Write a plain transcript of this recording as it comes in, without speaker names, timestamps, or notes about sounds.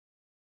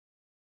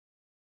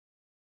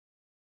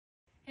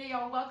Hey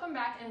y'all, welcome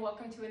back and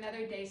welcome to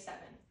another day 7.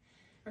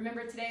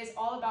 Remember, today is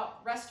all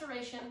about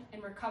restoration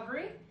and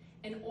recovery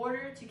in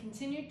order to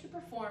continue to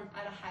perform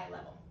at a high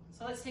level.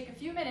 So let's take a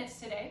few minutes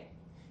today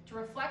to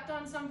reflect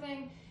on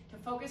something, to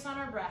focus on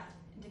our breath,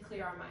 and to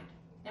clear our mind.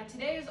 Now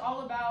today is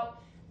all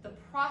about the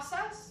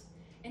process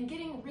and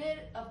getting rid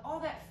of all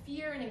that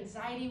fear and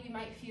anxiety we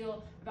might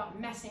feel about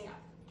messing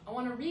up. I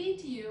want to read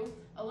to you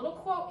a little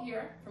quote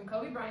here from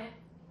Kobe Bryant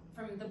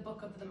from the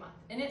book of the month.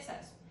 And it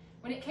says,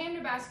 "When it came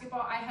to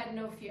basketball, I had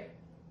no fear."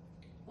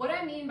 What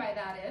I mean by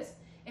that is,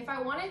 if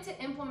I wanted to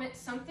implement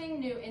something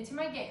new into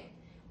my game,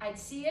 I'd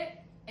see it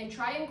and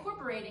try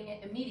incorporating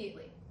it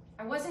immediately.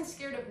 I wasn't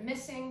scared of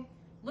missing,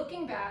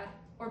 looking bad,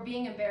 or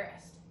being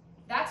embarrassed.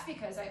 That's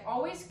because I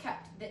always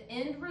kept the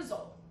end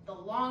result, the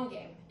long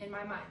game, in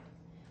my mind.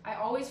 I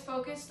always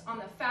focused on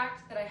the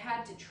fact that I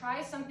had to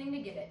try something to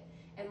get it,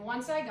 and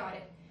once I got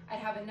it, I'd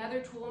have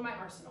another tool in my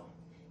arsenal.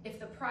 If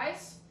the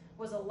price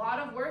was a lot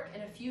of work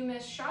and a few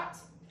missed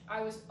shots,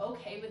 I was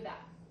okay with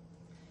that.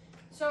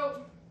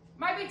 So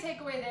my big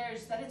takeaway there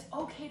is that it's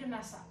okay to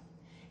mess up.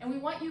 And we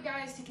want you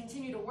guys to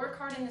continue to work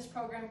hard in this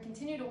program,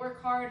 continue to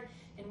work hard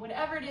in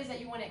whatever it is that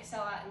you want to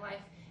excel at in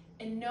life,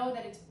 and know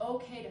that it's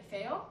okay to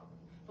fail,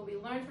 but we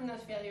learn from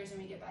those failures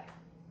and we get better.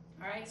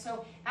 All right,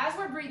 so as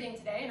we're breathing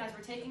today and as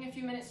we're taking a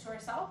few minutes to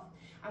ourselves,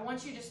 I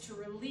want you just to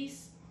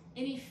release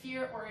any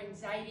fear or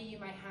anxiety you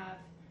might have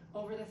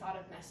over the thought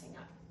of messing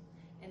up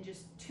and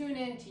just tune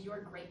in to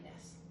your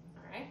greatness.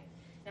 All right,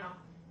 now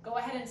go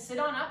ahead and sit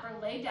on up or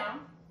lay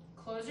down,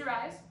 close your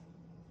eyes.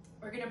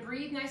 We're gonna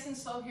breathe nice and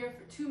slow here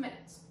for 2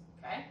 minutes,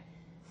 okay?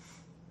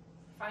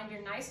 Find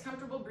your nice,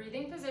 comfortable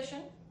breathing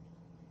position.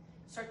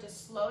 Start to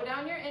slow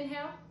down your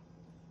inhale.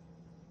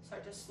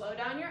 Start to slow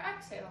down your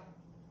exhale.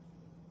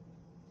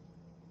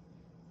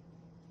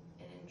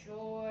 And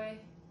enjoy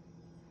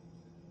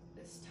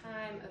this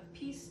time of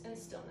peace and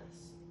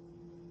stillness.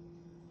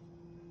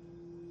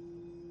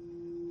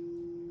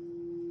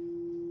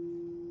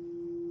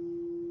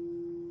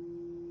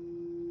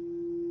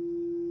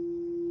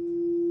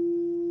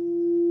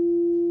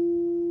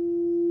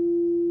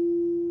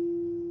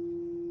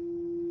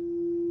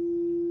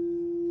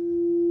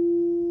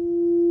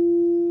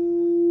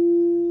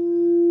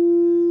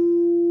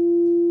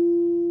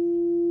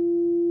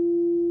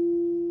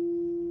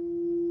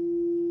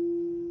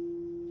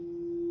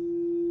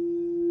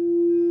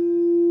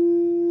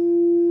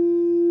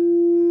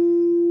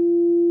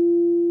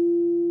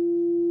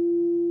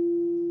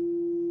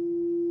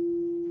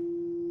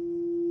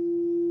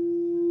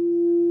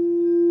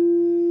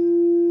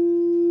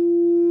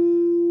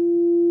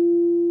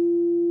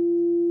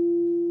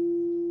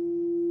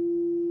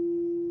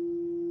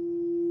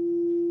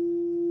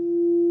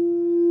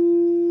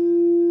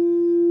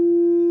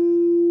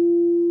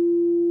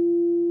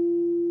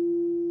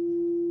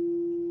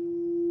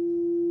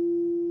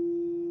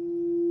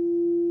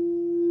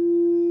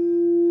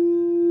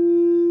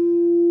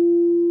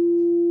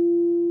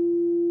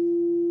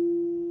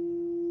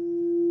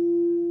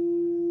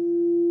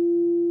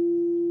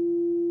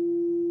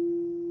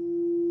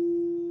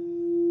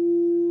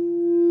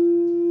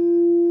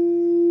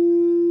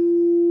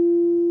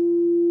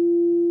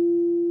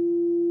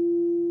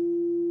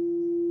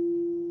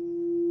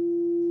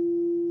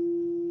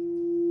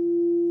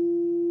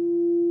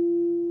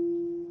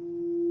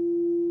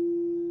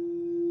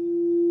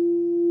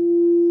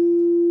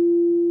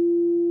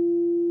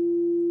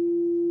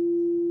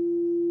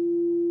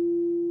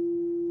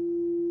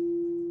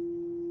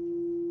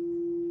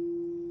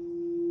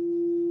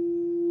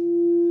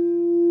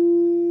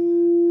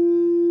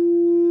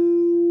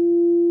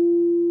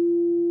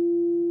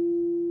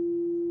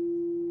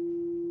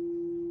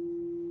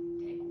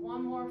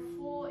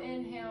 Full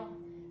inhale,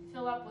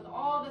 fill up with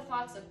all the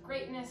thoughts of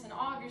greatness and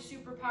all of your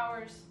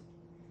superpowers.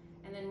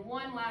 And then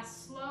one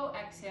last slow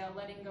exhale,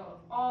 letting go of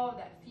all of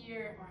that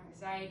fear or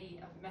anxiety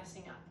of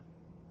messing up.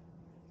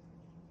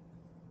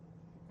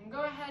 And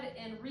go ahead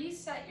and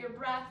reset your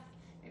breath.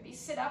 Maybe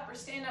sit up or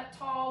stand up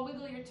tall,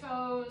 wiggle your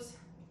toes,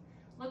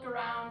 look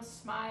around,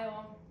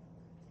 smile.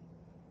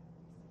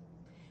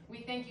 We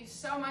thank you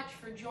so much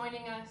for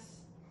joining us.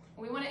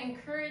 We want to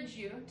encourage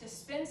you to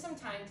spend some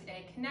time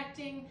today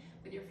connecting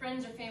with your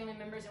friends or family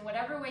members in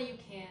whatever way you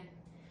can.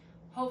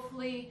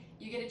 Hopefully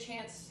you get a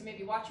chance to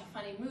maybe watch a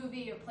funny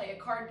movie or play a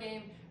card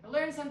game or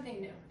learn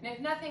something new. And if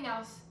nothing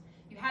else,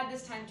 you had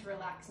this time to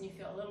relax and you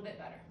feel a little bit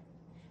better.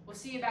 We'll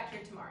see you back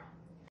here tomorrow.